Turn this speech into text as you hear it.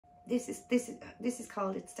this is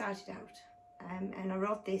called It Started Out, and I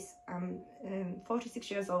wrote this. I'm 46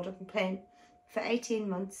 years old. I've been playing for 18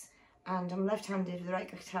 months, and I'm left-handed with the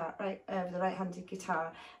right-handed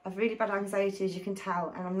guitar. I've really bad anxiety, as you can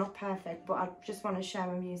tell, and I'm not perfect, but I just want to share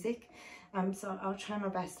my music. So I'll try my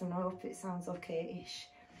best, and I hope it sounds okay-ish.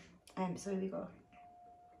 So here we go.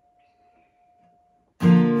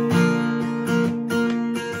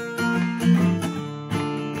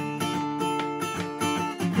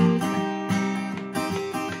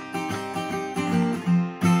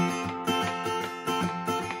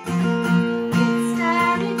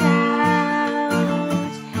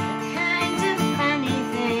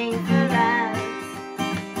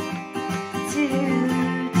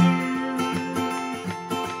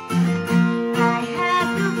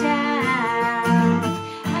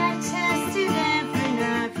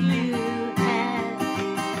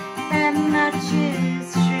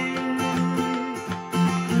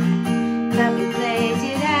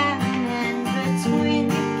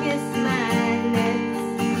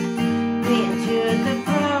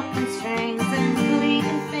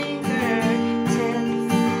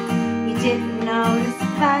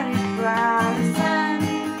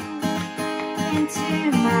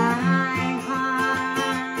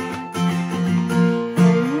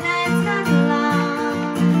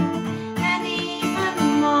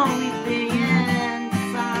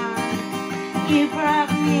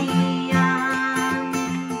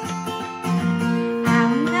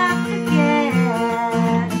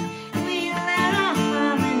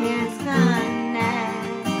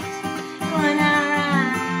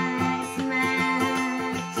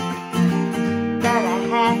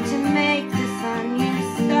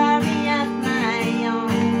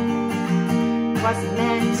 Wasn't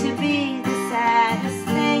meant to be the saddest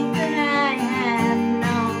thing that I have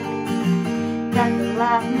known. That the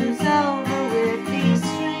love moves over with these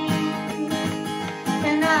strings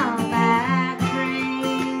and all that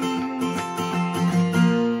brings.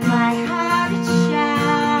 My heart it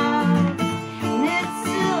shouts and it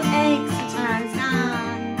still aches for times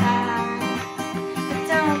gone by. I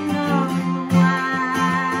don't know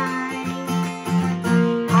why.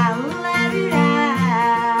 I'll let it out.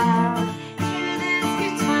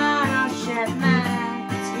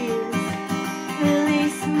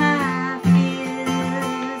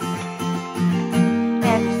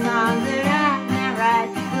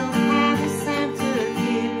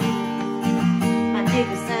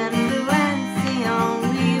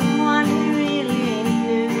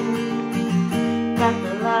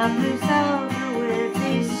 Love moves over with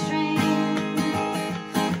these strings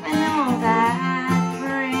and all that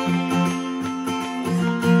brings.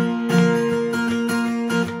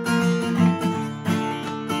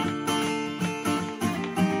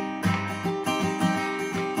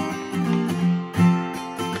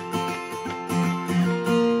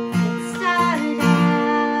 It started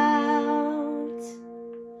out.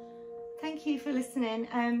 Thank you for listening.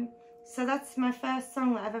 So that's my first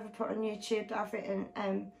song that I've ever put on YouTube that I've written.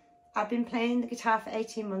 I've been playing the guitar for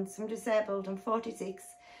 18 months. I'm disabled, I'm 46.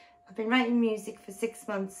 I've been writing music for 6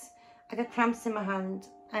 months. I get cramps in my hand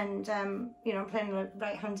and, you know, I'm playing a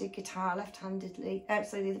right-handed guitar, left-handedly,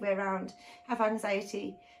 so the other way around. I have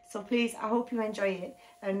anxiety. So please, I hope you enjoy it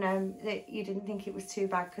and that you didn't think it was too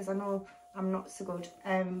bad, because I know I'm not so good,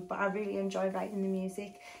 but I really enjoy writing the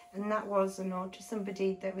music. And that was a note to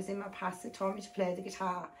somebody that was in my past that taught me to play the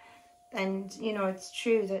guitar. And, you know, it's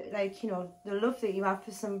true that, like, you know, the love that you have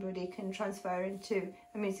for somebody can transfer into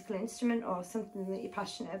a musical instrument or something that you're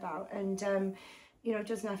passionate about. And, you know, it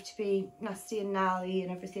doesn't have to be nasty and gnarly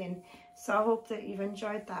and everything. So I hope that you've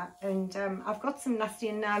enjoyed that. And I've got some nasty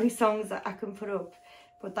and gnarly songs that I can put up,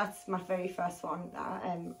 but that's my very first one that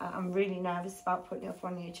I'm really nervous about putting up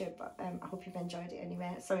on YouTube. But I hope you've enjoyed it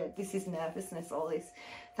anyway. Sorry, this is nervousness, all this.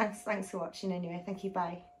 Thanks for watching anyway. Thank you,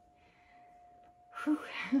 bye. Whew.